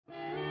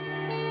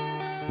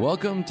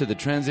Welcome to the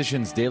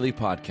Transitions Daily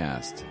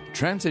podcast.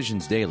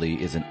 Transitions Daily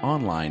is an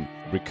online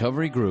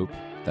recovery group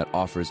that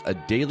offers a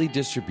daily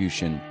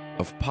distribution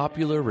of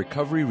popular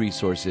recovery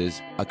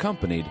resources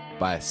accompanied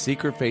by a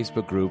secret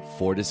Facebook group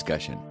for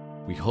discussion.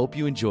 We hope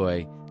you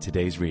enjoy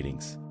today's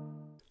readings.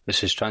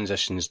 This is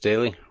Transitions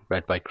Daily,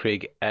 read by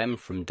Craig M.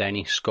 from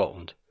Denny,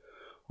 Scotland.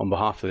 On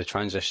behalf of the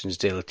Transitions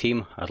Daily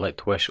team, I'd like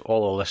to wish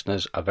all our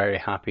listeners a very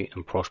happy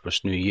and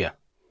prosperous new year.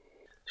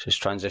 This is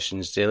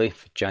Transitions Daily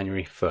for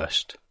January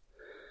 1st.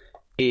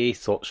 AA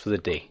Thoughts for the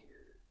Day.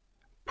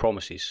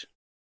 Promises.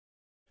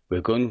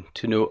 We're going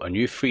to know a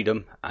new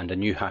freedom and a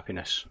new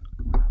happiness.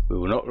 We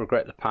will not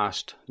regret the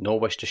past, nor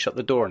wish to shut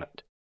the door on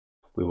it.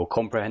 We will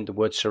comprehend the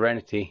word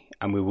serenity,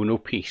 and we will know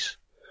peace.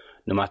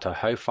 No matter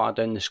how far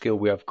down the scale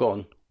we have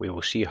gone, we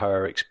will see how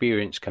our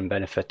experience can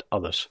benefit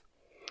others.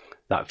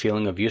 That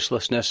feeling of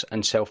uselessness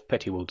and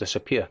self-pity will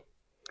disappear.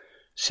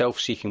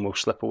 Self-seeking will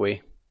slip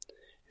away.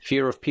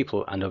 Fear of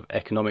people and of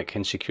economic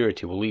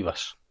insecurity will leave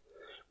us.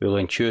 We will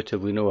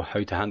intuitively know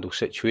how to handle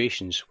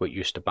situations which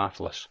used to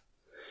baffle us.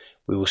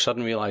 We will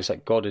suddenly realize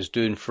that God is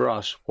doing for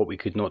us what we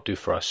could not do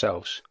for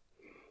ourselves.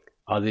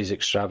 Are these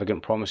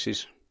extravagant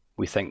promises?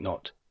 We think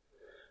not.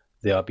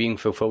 They are being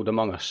fulfilled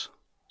among us,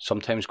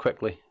 sometimes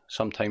quickly,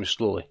 sometimes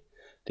slowly.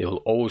 They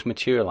will always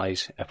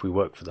materialize if we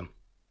work for them.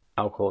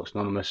 Alcoholics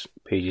Anonymous,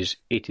 pages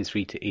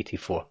 83 to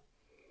 84.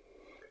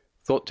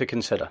 Thought to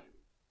consider.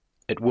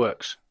 It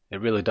works. It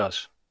really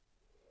does.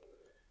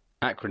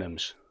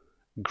 Acronyms.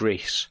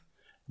 GRACE.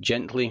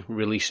 Gently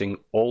releasing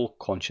all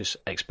conscious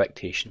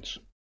expectations.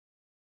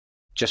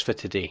 Just for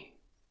today.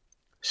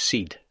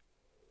 Seed.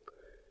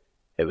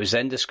 It was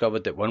then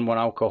discovered that when one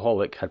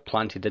alcoholic had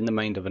planted in the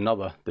mind of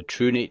another the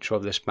true nature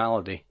of this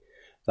malady,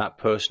 that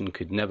person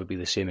could never be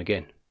the same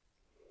again.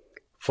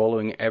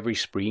 Following every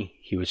spree,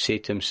 he would say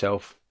to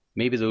himself,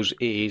 maybe those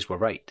AAs were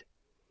right.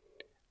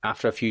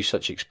 After a few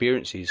such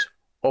experiences,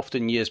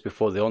 often years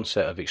before the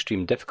onset of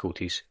extreme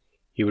difficulties,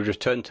 he would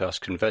return to us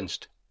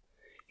convinced.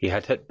 He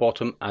had hit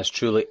bottom as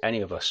truly any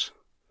of us.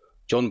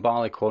 John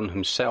Barleycorn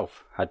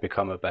himself had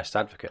become our best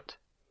advocate.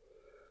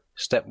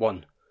 Step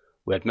 1.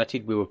 We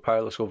admitted we were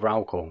powerless over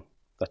alcohol,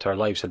 that our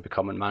lives had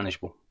become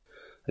unmanageable.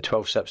 The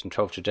 12 Steps and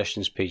 12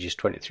 Traditions, pages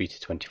 23 to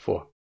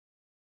 24.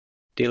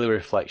 Daily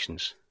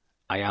Reflections.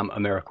 I am a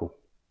miracle.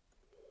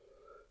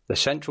 The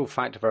central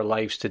fact of our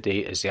lives today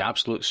is the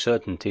absolute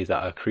certainty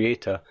that our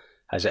Creator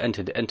has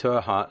entered into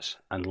our hearts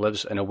and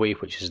lives in a way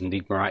which is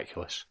indeed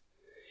miraculous.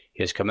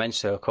 He has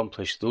commenced to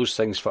accomplish those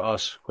things for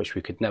us which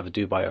we could never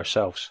do by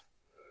ourselves.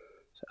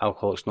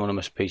 Alcoholics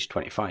Anonymous, page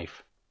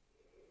 25.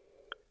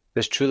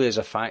 This truly is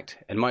a fact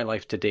in my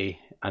life today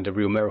and a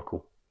real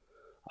miracle.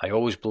 I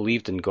always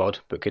believed in God,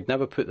 but could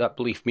never put that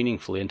belief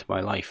meaningfully into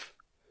my life.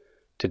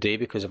 Today,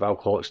 because of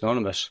Alcoholics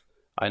Anonymous,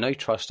 I now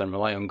trust and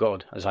rely on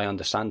God as I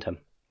understand Him.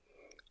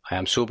 I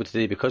am sober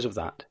today because of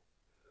that.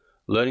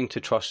 Learning to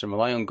trust and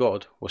rely on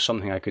God was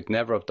something I could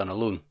never have done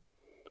alone.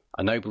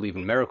 I now believe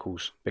in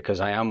miracles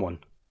because I am one.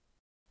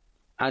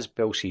 As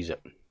Bill sees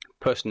it,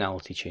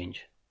 personality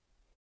change.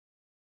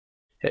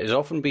 It has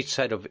often been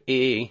said of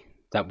AA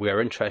that we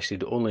are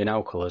interested only in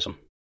alcoholism.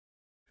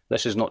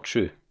 This is not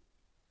true.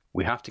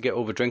 We have to get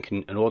over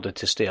drinking in order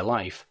to stay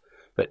alive,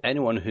 but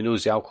anyone who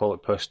knows the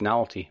alcoholic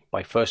personality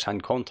by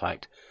first-hand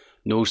contact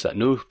knows that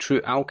no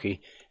true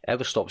alkie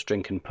ever stops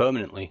drinking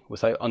permanently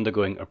without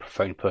undergoing a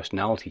profound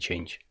personality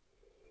change.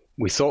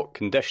 We thought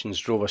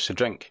conditions drove us to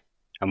drink,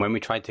 and when we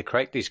tried to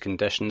correct these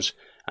conditions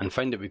and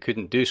found that we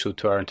couldn't do so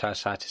to our entire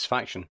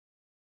satisfaction,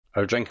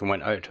 our drinking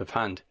went out of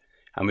hand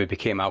and we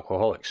became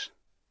alcoholics.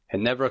 It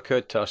never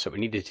occurred to us that we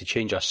needed to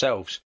change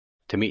ourselves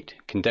to meet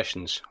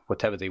conditions,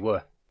 whatever they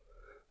were.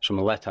 It's from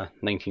a letter,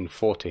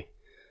 1940,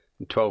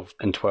 12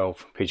 and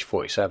 12, page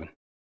 47.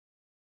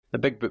 The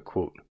Big Book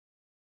quote.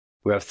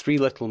 We have 3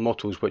 little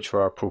mottos which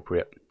are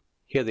appropriate.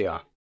 Here they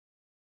are.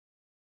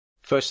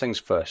 First things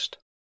first.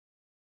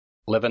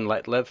 Live and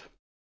let live.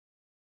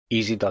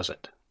 Easy does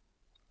it.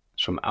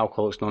 It's from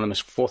Alcoholics Anonymous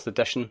 4th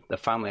edition, The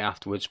Family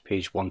Afterwards,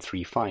 page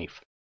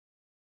 135.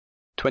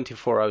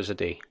 24 hours a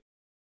day.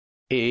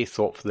 AA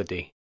Thought for the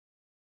Day.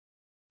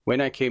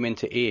 When I came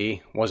into AA,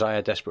 was I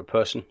a desperate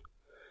person?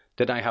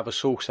 Did I have a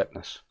soul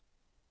sickness?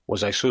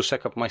 Was I so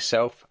sick of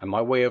myself and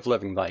my way of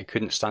living that I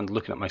couldn't stand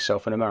looking at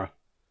myself in a mirror?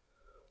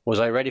 Was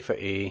I ready for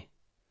AA?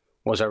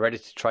 Was I ready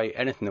to try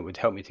anything that would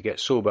help me to get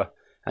sober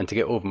and to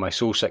get over my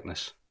soul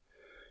sickness?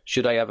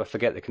 Should I ever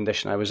forget the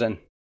condition I was in?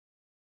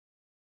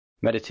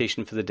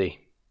 Meditation for the day.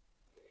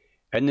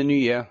 In the new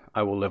year,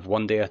 I will live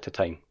one day at a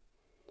time.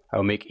 I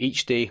will make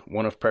each day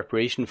one of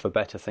preparation for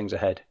better things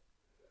ahead.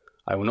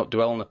 I will not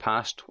dwell on the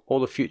past or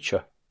the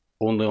future,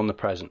 only on the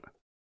present.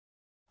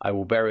 I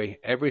will bury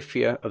every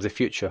fear of the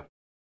future,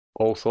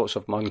 all thoughts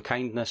of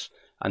unkindness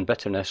and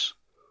bitterness,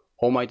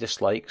 all my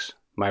dislikes,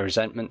 my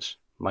resentments,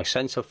 my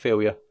sense of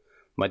failure,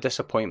 my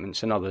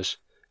disappointments in others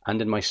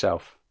and in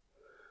myself,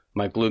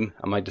 my gloom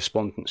and my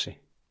despondency.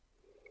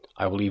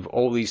 I will leave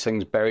all these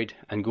things buried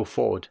and go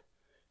forward,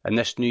 in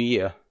this new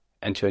year,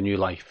 into a new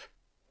life.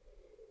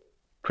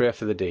 Prayer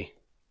for the day.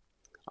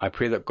 I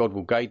pray that God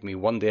will guide me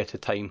one day at a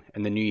time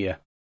in the new year.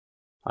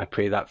 I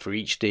pray that for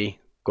each day,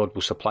 God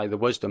will supply the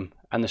wisdom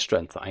and the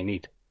strength that I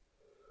need.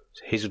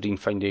 Hazeldean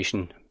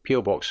Foundation,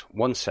 P.O. Box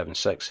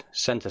 176,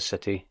 Centre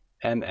City,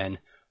 MN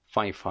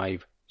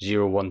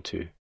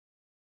 55012.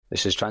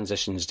 This is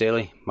Transitions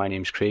Daily. My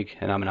name's Craig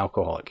and I'm an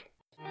alcoholic.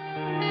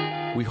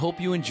 We hope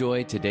you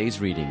enjoyed today's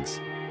readings.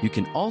 You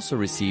can also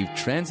receive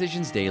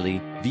Transitions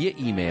Daily via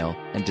email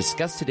and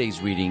discuss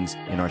today's readings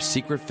in our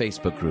secret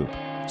Facebook group.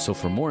 So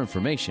for more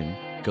information,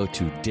 go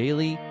to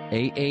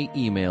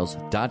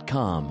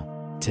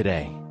dailyaaemails.com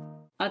today.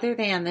 Other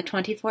than the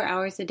 24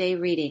 hours a day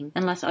reading,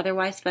 unless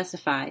otherwise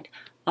specified,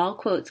 all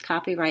quotes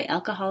copyright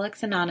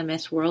Alcoholics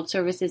Anonymous World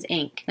Services,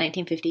 Inc.,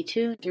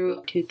 1952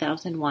 through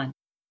 2001.